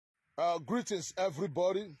Greetings,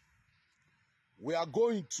 everybody. We are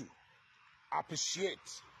going to appreciate.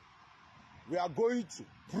 We are going to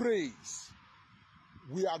praise.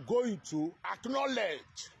 We are going to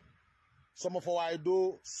acknowledge some of our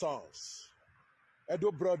Edo sons,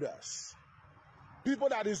 Edo brothers, people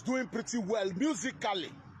that is doing pretty well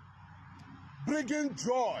musically, bringing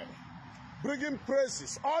joy, bringing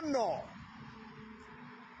praises, honor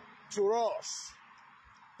to us.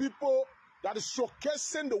 People that is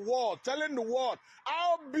showcasing the world, telling the world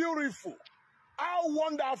how beautiful, how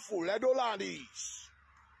wonderful Edo land is.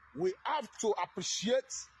 We have to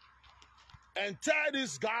appreciate and tell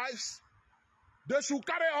these guys they should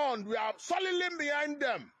carry on. We are solidly behind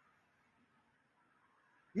them.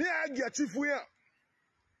 We have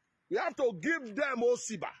to give them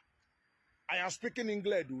Osiba. I am speaking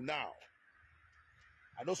English now.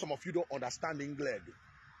 I know some of you don't understand English.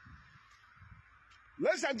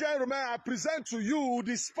 Ladies and gentlemen, I present to you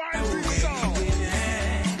the spicy song.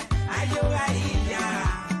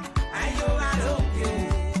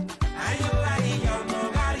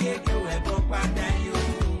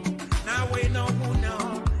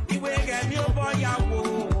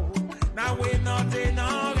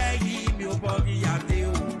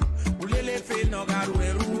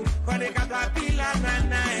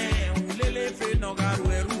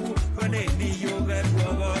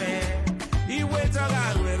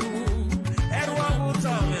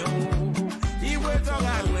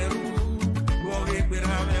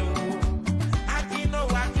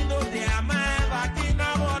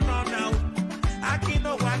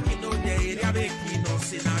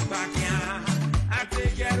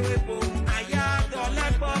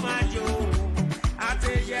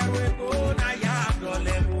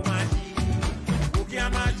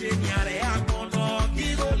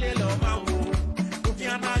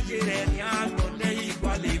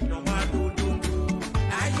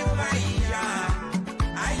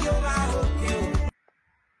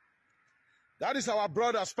 That is our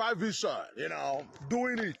brother Spy Vision, you know,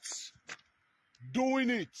 doing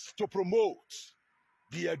it to promote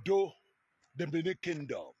the Edo, the Benin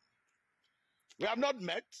Kingdom. We have not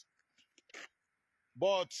met,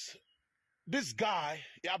 but this guy,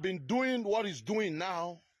 he has been doing what he's doing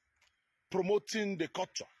now, promoting the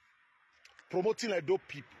culture, promoting Edo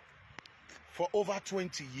people for over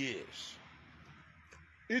 20 years.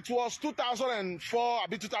 It was 2004, I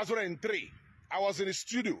mean 2003. I was in the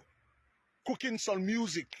studio cooking some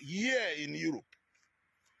music here in Europe.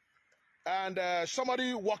 And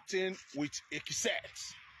somebody walked in with a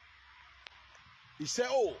cassette. He said,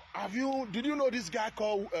 "Oh, did you know this guy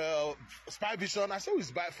called Spy Vision?" I said, "Who is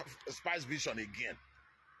Spy Vision again?"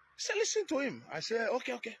 He said, "Listen to him." I said,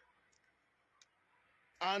 okay.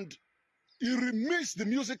 And he remixed the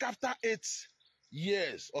music after 8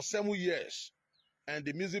 years or 7 years. And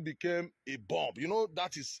the music became a bomb. You know,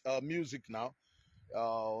 that is music now.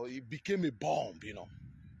 It became a bomb, you know.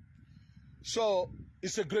 So,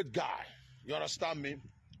 it's a great guy. You understand me?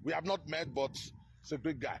 We have not met, but it's a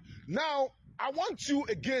great guy. Now, I want you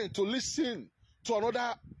again to listen to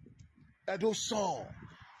another Edo song.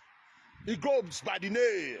 It goes by the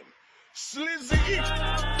name Slizzy.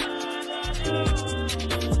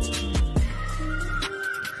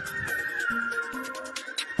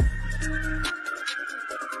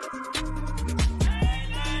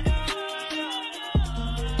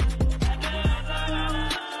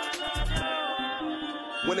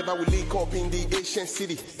 Whenever we link up in the ancient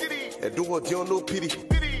city, Edo or Dion no pity.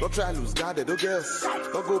 Don't try lose God, Edo girls.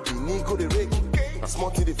 Don't go be me, go the rake. I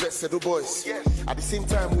smart to the vest, Edo boys. At the same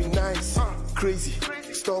time, we nice, crazy,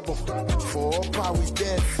 stubborn. For all power, we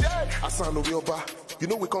dead. I sound no real bar. You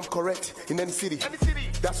know we come correct in any city.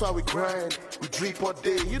 That's why we grind, we drip all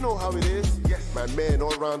day. You know how it is. My man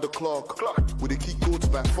all round the clock. With the key goats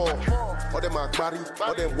by 4. All them Agbari,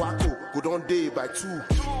 all them Wako, go down day by 2.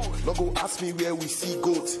 Not go ask me where we see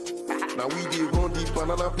goats. Now we dey run the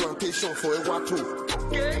banana plantation for a Wato.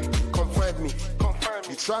 Okay. Come find me.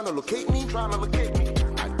 You tryna locate me?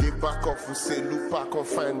 I dey back off who say Lupa, come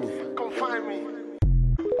find me.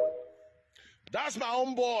 That's my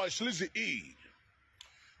own boy, Slizzy E.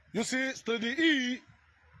 You see, Slizzy E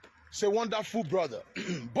is a wonderful brother.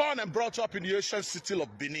 Born and brought up in the ancient city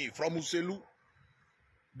of Benin from Uselu.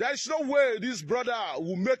 There is no way this brother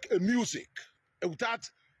will make a music without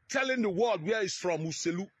telling the world where he's from,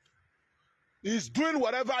 Uselu. He's doing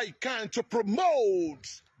whatever he can to promote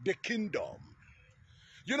the kingdom.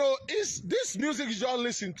 You know, this music you just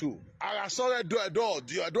listen to, I saw a door,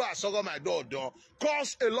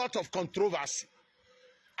 caused a lot of controversy.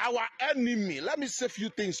 Our enemy, let me say a few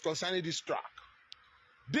things concerning this track.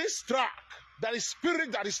 This track, there is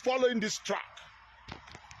spirit that is following this track.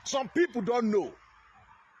 Some people don't know.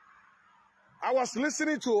 I was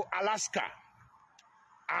listening to Alaska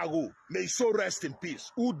Agu, may so rest in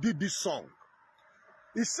peace, who did this song.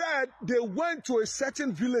 He said they went to a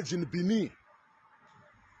certain village in Benin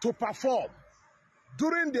to perform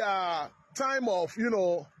during their time of,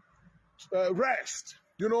 rest.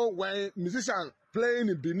 When musicians playing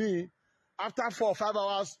in Benin, after 4 or 5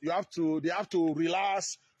 hours, they have to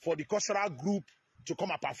relax for the cultural group to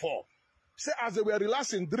come and perform. Say as they were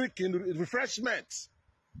relaxing, drinking refreshments,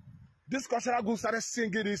 this cultural group started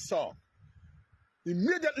singing this song.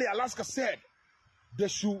 Immediately, Alaska said they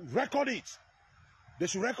should record it. They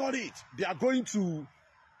should record it. They are going to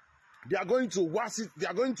wax it. They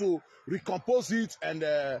are going to recompose it and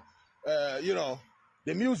the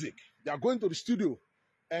music. They are going to the studio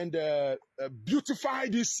and beautify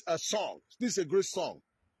this song. This is a great song.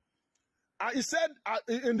 He said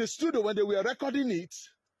in the studio when they were recording it,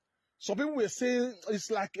 some people were saying it's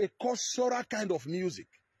like a cultural kind of music.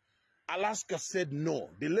 Alaska said no.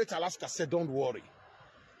 The late Alaska said, don't worry.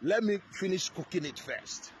 Let me finish cooking it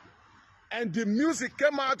first. And the music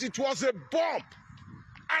came out. It was a bomb.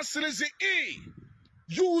 And slizzy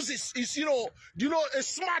uses is a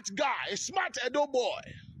smart guy, a smart Edo boy.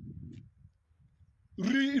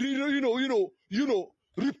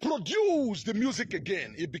 Reproduce the music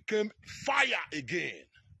again. It became fire again.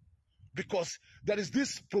 Because there is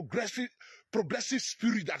this progressive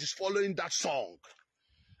spirit that is following that song.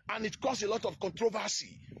 And it caused a lot of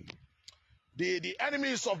controversy. The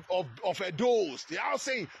enemies of Edos, they are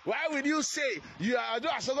saying, why would you say you are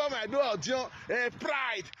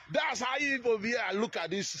pride? That's how you over here look at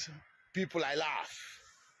these people. I laugh.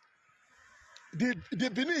 The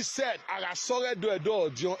Benin said,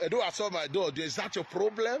 is that your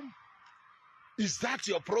problem? Is that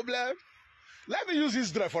your problem? Let me use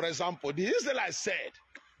Israel for example. The Israelites said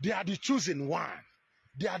they are the chosen one.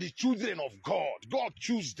 They are the children of God. God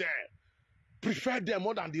chose them. Preferred them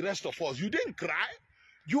more than the rest of us. You didn't cry.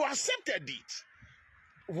 You accepted it.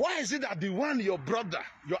 Why is it that the one your brother,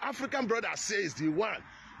 your African brother says the one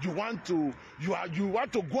you want to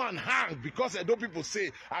go and hang because Edo people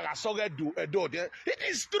say Edo? It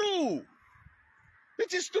is true.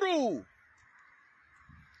 It is true.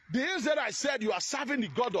 The Israelites said you are serving the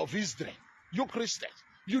God of Israel. You Christians.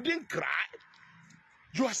 You didn't cry.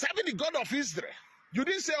 You are serving the God of Israel. You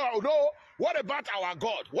didn't say, oh no, what about our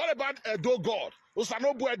God? What about Edo God?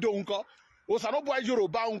 Osanobu Edo unko? Osanobu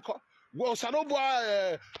Yoruba unko? Osanobu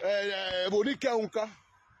Bonike unko?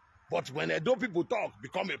 But when Edo people talk,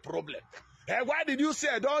 become a problem. Why did you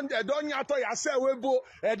say Edo Nyato Yasewebo?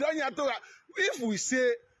 Edo Nyato? If we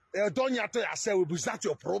say Edo Nyato Yasewebo, is that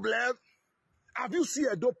your problem? Have you seen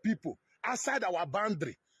Edo people outside our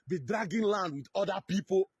boundary be dragging land with other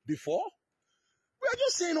people before? We are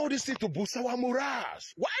just saying all this thing to boost our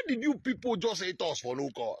morals. Why did you people just hate us for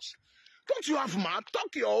no cause? Don't you have mouth?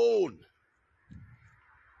 Talk your own.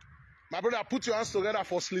 My brother, put your hands together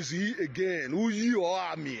for slizzy again. Who you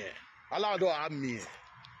are me? Allah do me.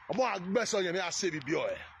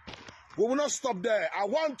 We will not stop there. I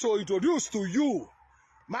want to introduce to you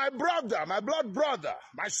my brother, my blood brother,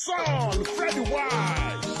 my son, Freddy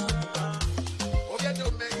Wize.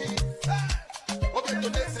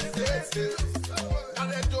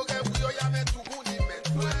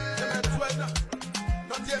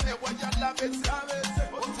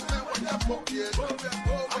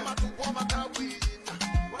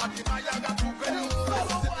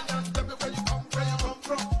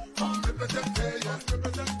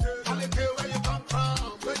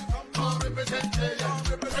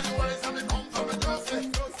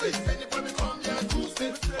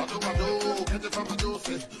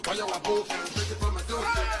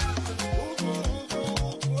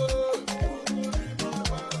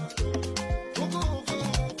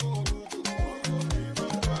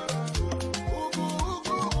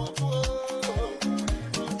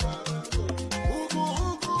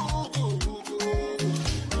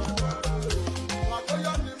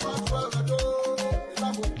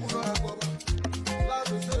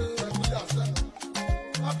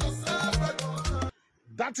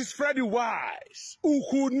 That is Freddy Wize.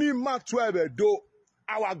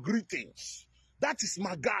 Our greetings. That is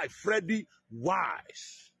my guy, Freddy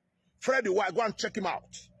Wize. Freddy Wize, go and check him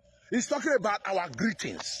out. He's talking about our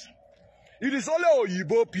greetings. It is only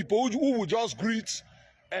Oyibo people who will just greet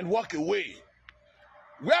and walk away.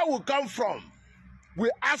 Where we come from, we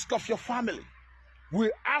ask of your family.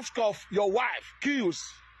 We ask of your wife, kills,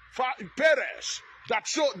 parents. That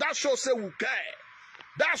shows say we care.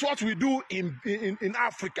 That's what we do in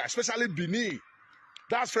Africa, especially Benin.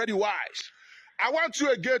 That's Freddy Wize. I want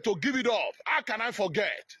you again to give it up. How can I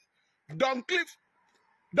forget? Don Cliff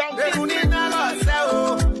Don't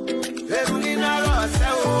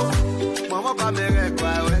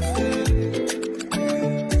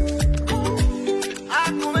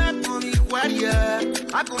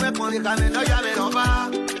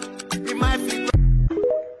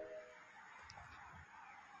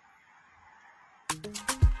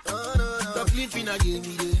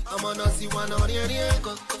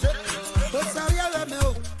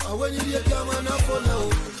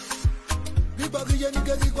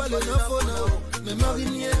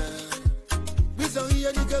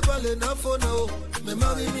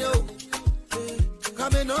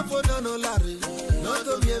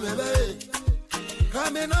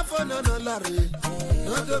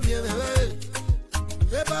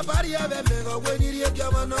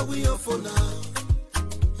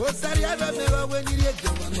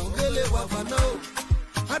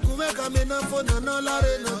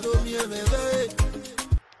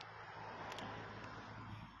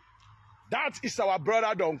That is our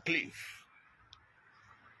brother Don Cliff.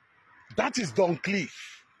 That is Don Cliff,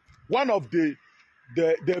 one of the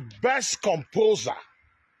best composer.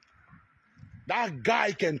 That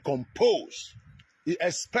guy can compose,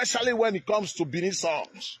 especially when it comes to Benin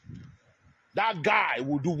songs. That guy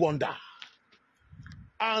will do wonder.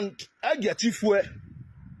 And I get if we,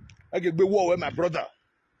 I get be war with my brother.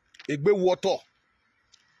 I be water.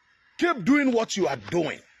 Keep doing what you are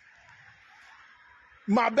doing.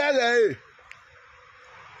 My brother,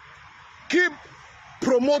 keep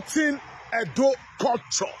promoting Edo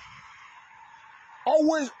culture.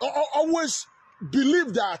 Always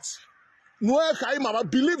believe that.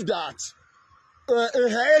 Believe that.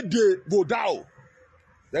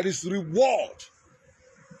 There is reward.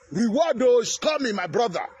 Reward is coming, my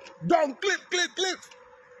brother. Don't clip.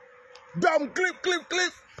 Don't clip.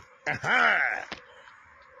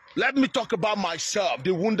 Let me talk about myself,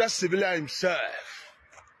 the wounded civilian himself.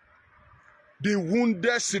 The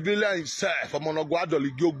wounded civilian himself.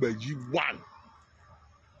 One.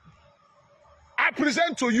 I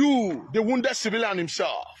present to you the wounded civilian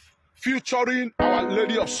himself, featuring Our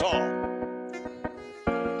Lady of Song.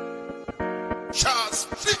 Charles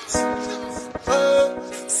Fitz,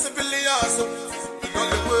 civilians, you know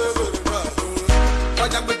the way we run. Why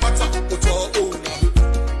you be better? What's your own?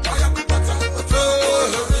 Why you be better? What's your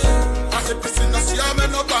own? I say business, yeah, me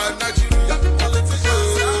no bad Nigeria politicians.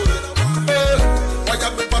 Why you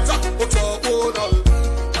be better? What's your own?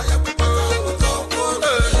 Why you be better? What's your own?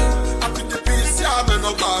 I be the peace, yeah, me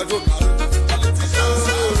no bad politicians.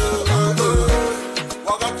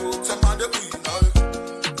 Why got to tell me the queen?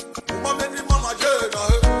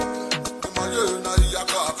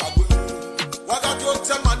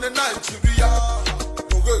 Nigeria,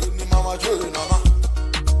 ni mama jona ma,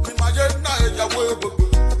 ni majena ya webo,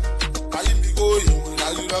 ayi mi go yin na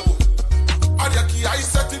yirabo, adia ki ayi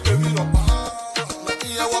seti baby no pa, na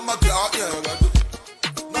iya wa ma ga ya wado,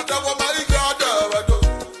 na da wa ma iga da wado,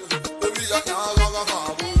 baby ya na ga ga ma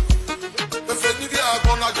bo, be fe ni dia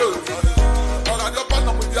go na jo, ora do pa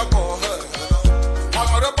na mu dia go he,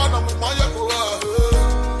 ora pa na mu ma ya go he,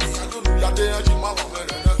 ya do ya de ya ji ma wa me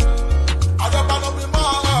na, ada pa na mi ma.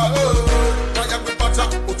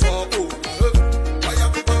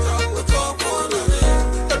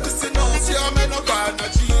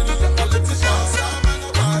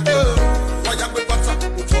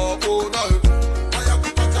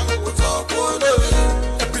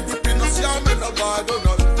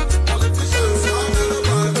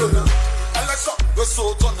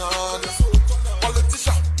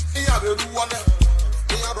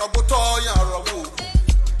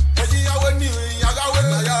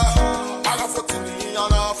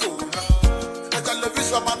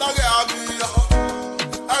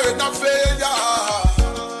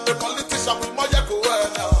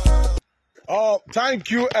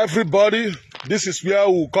 Thank you, everybody. This is where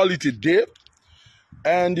we'll call it a day.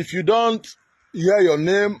 And if you don't hear your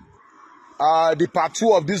name, the part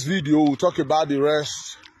 2 of this video will talk about the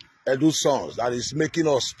rest Edo songs that is making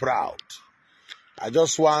us proud. I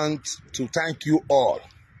just want to thank you all.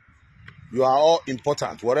 You are all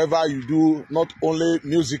important. Whatever you do, not only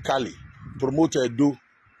musically, promote Edo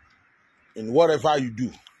in whatever you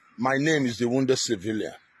do. My name is the Wounded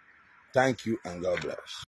Civilian. Thank you and God bless.